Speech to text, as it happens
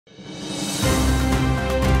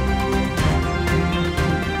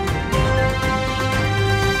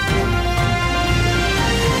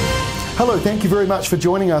Hello, thank you very much for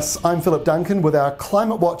joining us. I'm Philip Duncan with our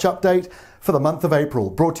ClimateWatch update for the month of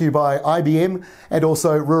April, brought to you by IBM and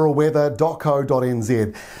also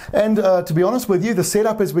ruralweather.co.nz. And to be honest with you, the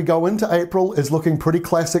setup as we go into April is looking pretty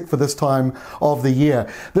classic for this time of the year.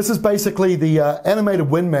 This is basically the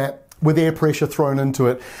animated wind map with air pressure thrown into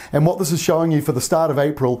it. And what this is showing you for the start of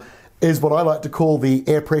April is what I like to call the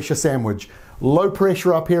air pressure sandwich. Low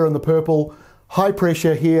pressure up here in the purple, high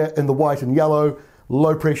pressure here in the white and yellow,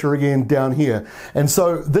 low pressure again down here. And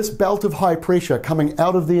so this belt of high pressure coming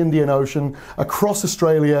out of the Indian Ocean, across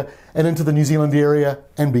Australia and into the New Zealand area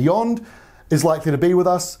and beyond is likely to be with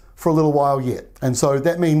us for a little while yet. And so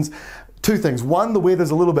that means two things. One, the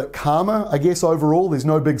weather's a little bit calmer, I guess, overall. There's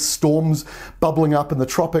no big storms bubbling up in the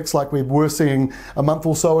tropics like we were seeing a month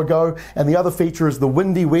or so ago. And the other feature is the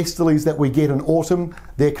windy westerlies that we get in autumn.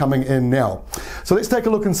 They're coming in now. So let's take a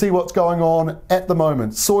look and see what's going on at the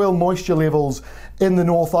moment. Soil moisture levels in the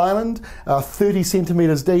North Island, 30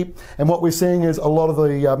 centimetres deep. And what we're seeing is a lot of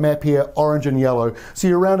the map here, orange and yellow. So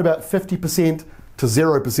you're around about 50% to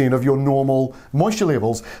 0% of your normal moisture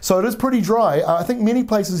levels. So it is pretty dry. I think many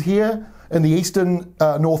places here in the eastern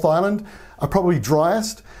North Island are probably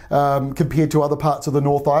driest compared to other parts of the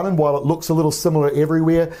North Island. While it looks a little similar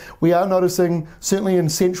everywhere, we are noticing, certainly in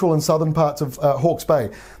central and southern parts of Hawke's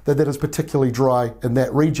Bay, that is particularly dry in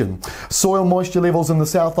that region. Soil moisture levels in the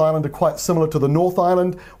South Island are quite similar to the North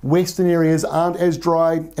Island. Western areas aren't as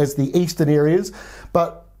dry as the eastern areas,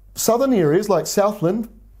 but southern areas like Southland,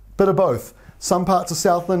 bit of both. Some parts of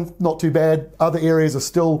Southland, not too bad. Other areas are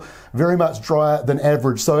still very much drier than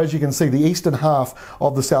average. So as you can see, the eastern half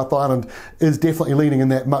of the South Island is definitely leaning in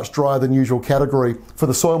that much drier than usual category for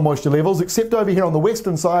the soil moisture levels, except over here on the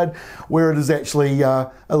western side where it is actually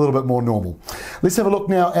a little bit more normal. Let's have a look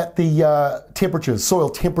now at the temperatures, soil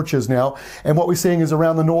temperatures now. And what we're seeing is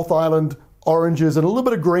around the North Island, oranges and a little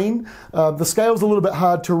bit of green. The scale's a little bit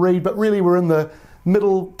hard to read, but really we're in the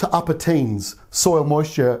middle to upper teens soil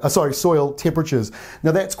temperatures.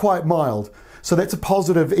 Now that's quite mild, so that's a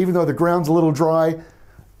positive. Even though the ground's a little dry,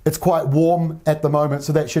 it's quite warm at the moment,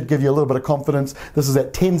 so that should give you a little bit of confidence. This is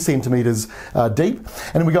at 10 centimetres deep.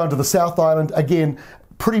 And then we go into the South Island, again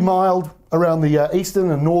pretty mild around the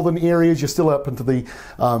eastern and northern areas. You're still up into the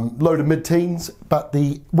low to mid-teens, but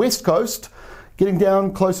the west coast getting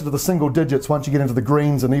down closer to the single digits once you get into the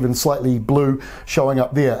greens and even slightly blue showing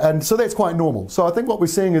up there. And so that's quite normal. So I think what we're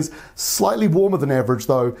seeing is slightly warmer than average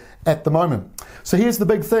though at the moment. So here's the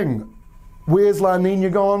big thing. Where's La Nina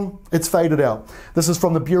gone? It's faded out. This is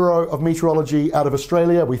from the Bureau of Meteorology out of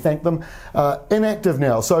Australia. We thank them. Inactive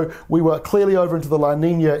now. So we were clearly over into the La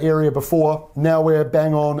Nina area before. Now we're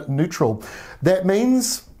bang on neutral. That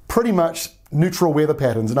means pretty much neutral weather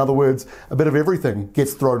patterns. In other words, a bit of everything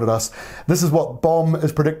gets thrown at us. This is what BOM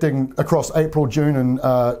is predicting across April, June and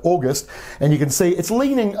August. And you can see it's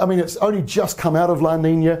leaning, I mean, it's only just come out of La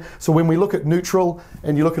Nina. So when we look at neutral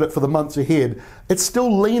and you look at it for the months ahead, it's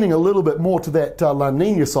still leaning a little bit more to that La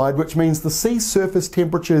Nina side, which means the sea surface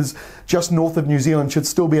temperatures just north of New Zealand should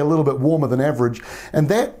still be a little bit warmer than average. And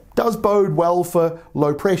that does bode well for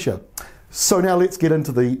low pressure. So now let's get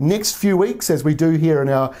into the next few weeks, as we do here in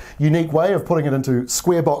our unique way of putting it into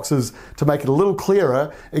square boxes to make it a little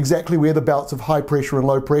clearer exactly where the belts of high pressure and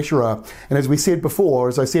low pressure are. And as we said before,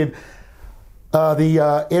 as I said,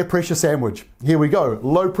 the air pressure sandwich. Here we go.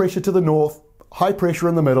 Low pressure to the north, high pressure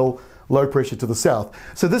in the middle, low pressure to the south.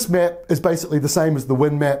 So this map is basically the same as the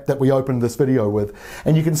wind map that we opened this video with.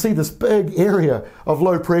 And you can see this big area of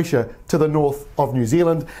low pressure to the north of New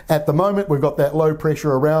Zealand. At the moment, we've got that low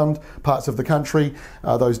pressure around parts of the country,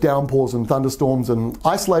 those downpours and thunderstorms and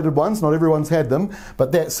isolated ones. Not everyone's had them,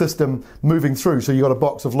 but that system moving through. So you've got a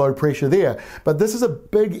box of low pressure there. But this is a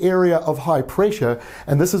big area of high pressure,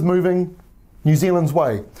 and this is moving New Zealand's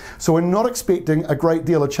way. So we're not expecting a great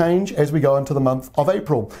deal of change as we go into the month of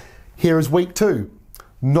April. Here is week 2.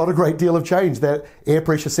 Not a great deal of change. That air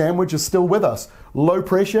pressure sandwich is still with us. Low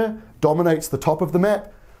pressure dominates the top of the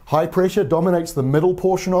map. High pressure dominates the middle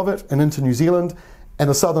portion of it and into New Zealand. And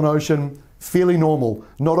the Southern Ocean, fairly normal.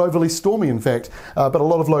 Not overly stormy, in fact, but a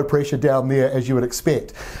lot of low pressure down there, as you would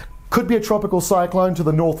expect. Could be a tropical cyclone to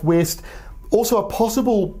the northwest. Also a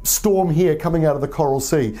possible storm here coming out of the Coral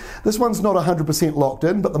Sea. This one's not 100% locked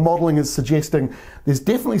in, but the modelling is suggesting there's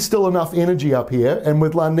definitely still enough energy up here. And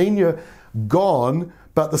with La Nina gone,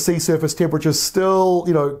 but the sea surface temperatures still,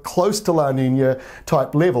 close to La Nina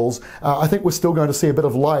type levels, I think we're still going to see a bit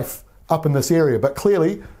of life up in this area. But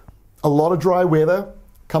clearly, a lot of dry weather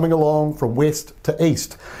coming along from west to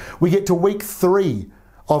east. We get to week 3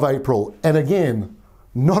 of April, and again,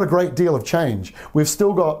 not a great deal of change. We've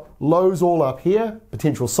still got lows all up here,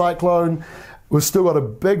 potential cyclone, We've still got a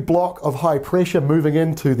big block of high pressure moving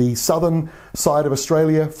into the southern side of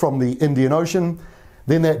Australia from the Indian Ocean.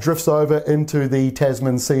 Then that drifts over into the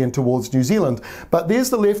Tasman Sea and towards New Zealand. But there's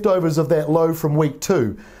the leftovers of that low from week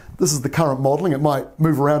 2. This is the current modelling. It might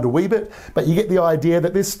move around a wee bit, but you get the idea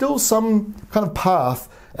that there's still some kind of path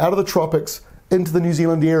out of the tropics into the New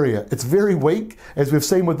Zealand area. It's very weak, as we've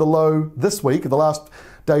seen with the low this week, the last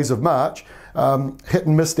days of March. Hit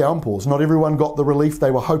and miss downpours. Not everyone got the relief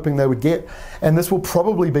they were hoping they would get, and this will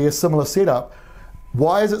probably be a similar setup.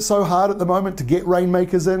 Why is it so hard at the moment to get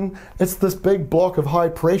rainmakers in? It's this big block of high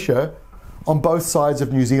pressure on both sides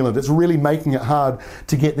of New Zealand. It's really making it hard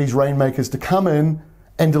to get these rainmakers to come in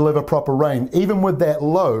and deliver proper rain. Even with that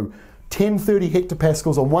low, 1030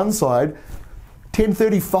 hectopascals on one side,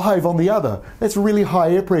 1035 on the other. That's really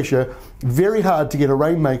high air pressure, very hard to get a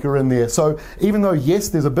rainmaker in there. So even though, yes,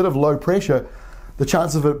 there's a bit of low pressure, the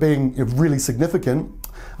chance of it being really significant,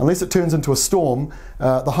 unless it turns into a storm,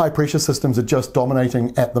 the high pressure systems are just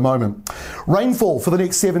dominating at the moment. Rainfall for the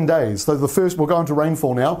next 7 days. So the first, we'll go into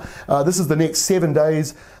rainfall now. This is the next 7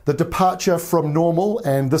 days, the departure from normal,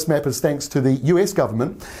 and this map is thanks to the US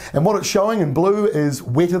government. And what it's showing in blue is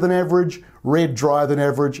wetter than average, red drier than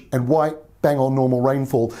average, and white bang on normal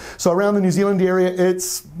rainfall. So around the New Zealand area,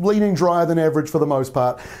 it's leaning drier than average for the most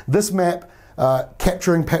part. This map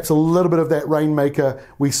capturing perhaps a little bit of that rainmaker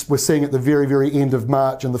we're seeing at the very, very end of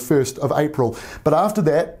March and the 1st of April. But after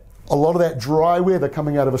that, a lot of that dry weather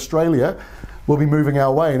coming out of Australia will be moving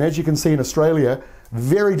our way. And as you can see in Australia,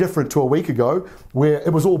 very different to a week ago, where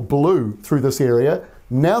it was all blue through this area.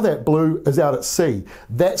 Now that blue is out at sea.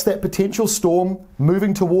 That's that potential storm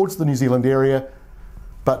moving towards the New Zealand area.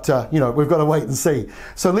 But, we've got to wait and see.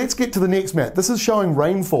 So let's get to the next map. This is showing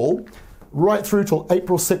rainfall right through till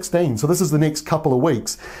April 16. So this is the next couple of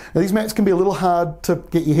weeks. Now these maps can be a little hard to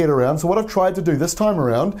get your head around. So what I've tried to do this time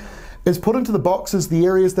around is put into the boxes the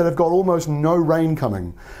areas that have got almost no rain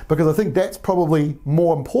coming, because I think that's probably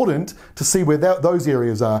more important to see where those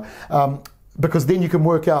areas are. Because then you can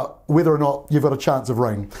work out whether or not you've got a chance of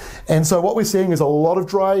rain. And so what we're seeing is a lot of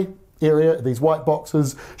dry area, these white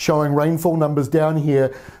boxes showing rainfall numbers down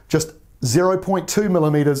here, just 0.2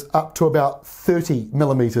 millimetres up to about 30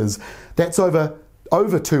 millimetres. That's over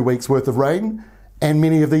 2 weeks worth of rain, and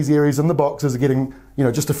many of these areas in the boxes are getting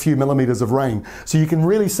just a few millimetres of rain. So you can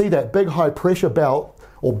really see that big high pressure belt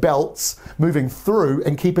or belts moving through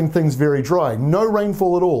and keeping things very dry. No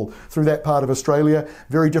rainfall at all through that part of Australia,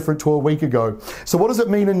 very different to a week ago. So what does it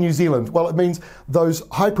mean in New Zealand? Well, it means those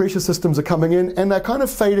high pressure systems are coming in and they're kind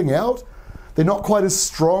of fading out. They're not quite as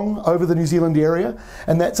strong over the New Zealand area,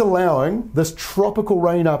 and that's allowing this tropical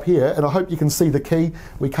rain up here, and I hope you can see the key,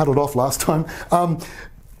 we cut it off last time,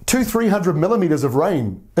 200-300 millimetres of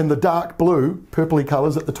rain in the dark blue, purpley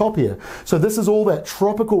colours at the top here. So this is all that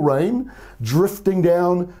tropical rain drifting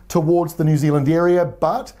down towards the New Zealand area,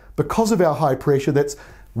 but because of our high pressure that's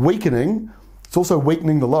weakening, it's also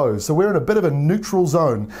weakening the lows. So we're in a bit of a neutral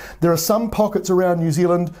zone. There are some pockets around New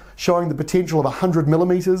Zealand showing the potential of 100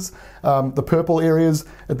 millimetres, the purple areas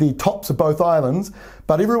at the tops of both islands,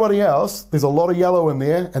 but everybody else, there's a lot of yellow in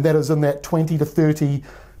there, and that is in that 20 to 30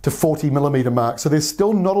 to 40 millimetre mark. So there's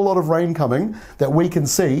still not a lot of rain coming that we can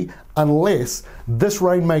see unless this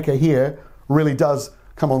rainmaker here really does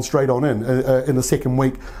come on straight on in the second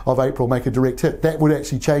week of April, make a direct hit. That would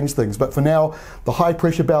actually change things. But for now, the high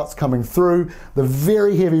pressure belt's coming through. The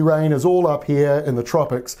very heavy rain is all up here in the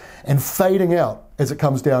tropics and fading out as it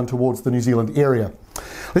comes down towards the New Zealand area.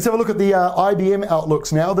 Let's have a look at the IBM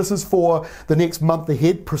outlooks now. This is for the next month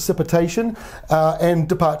ahead, precipitation and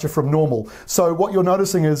departure from normal. So what you're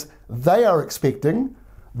noticing is they are expecting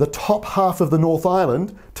the top half of the North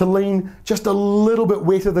Island to lean just a little bit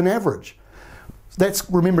wetter than average. That's,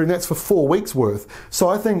 remembering that's for 4 weeks worth. So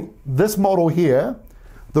I think this model here,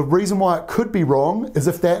 the reason why it could be wrong is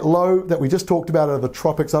if that low that we just talked about out of the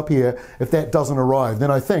tropics up here, if that doesn't arrive,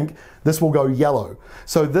 then I think this will go yellow.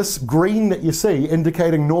 So this green that you see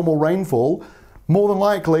indicating normal rainfall, more than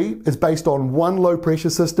likely is based on one low pressure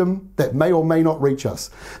system that may or may not reach us.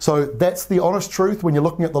 So that's the honest truth. When you're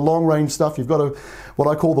looking at the long range stuff, you've got what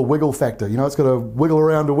I call the wiggle factor. It's got to wiggle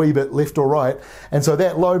around a wee bit left or right. And so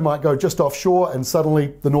that low might go just offshore and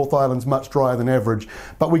suddenly the North Island's much drier than average.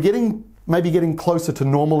 But we're maybe getting closer to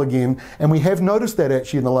normal again, and we have noticed that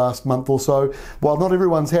actually in the last month or so. While not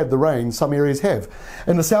everyone's had the rain, some areas have.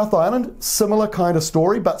 In the South Island, similar kind of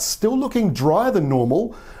story, but still looking drier than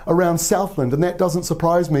normal around Southland, and that doesn't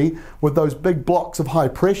surprise me with those big blocks of high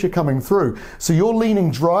pressure coming through. So you're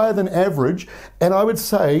leaning drier than average, and I would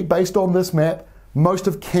say, based on this map, most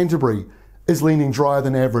of Canterbury is leaning drier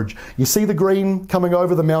than average. You see the green coming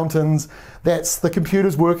over the mountains. That's the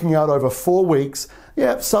computers working out over 4 weeks.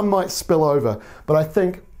 Yeah, some might spill over, but I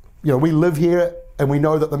think, we live here and we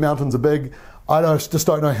know that the mountains are big. I just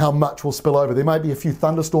don't know how much will spill over. There might be a few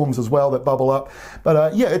thunderstorms as well that bubble up.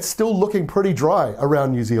 But yeah, it's still looking pretty dry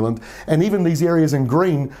around New Zealand. And even these areas in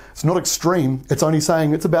green, it's not extreme. It's only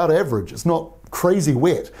saying it's about average. It's not crazy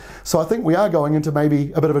wet. So I think we are going into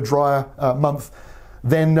maybe a bit of a drier month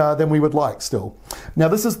than we would like still. Now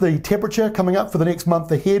this is the temperature coming up for the next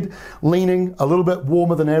month ahead, leaning a little bit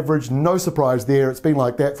warmer than average. No surprise there. It's been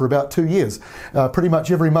like that for about 2 years. Pretty much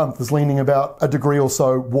every month is leaning about a degree or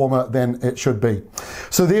so warmer than it should be.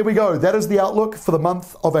 So there we go. That is the outlook for the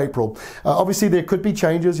month of April. Obviously there could be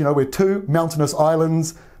changes. We're 2 mountainous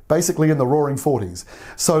islands, basically in the roaring 40s.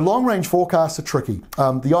 So long-range forecasts are tricky.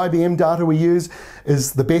 The IBM data we use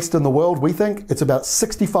is the best in the world, we think. It's about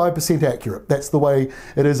 65% accurate. That's the way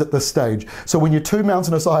it is at this stage. So when you're 2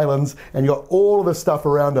 mountainous islands and you've got all of this stuff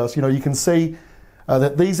around us, you can see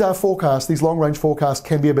that these are forecasts, these long-range forecasts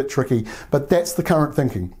can be a bit tricky, but that's the current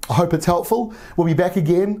thinking. I hope it's helpful. We'll be back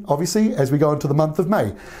again, obviously, as we go into the month of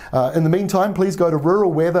May. In the meantime, please go to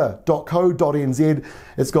ruralweather.co.nz.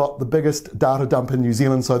 It's got the biggest data dump in New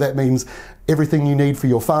Zealand, so that means everything you need for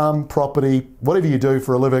your farm, property, whatever you do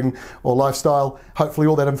for a living or lifestyle. Hopefully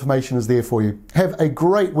all that information is there for you. Have a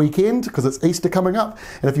great weekend, because it's Easter coming up,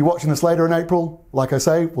 and if you're watching this later in April, like I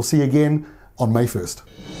say, we'll see you again on May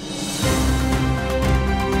 1st.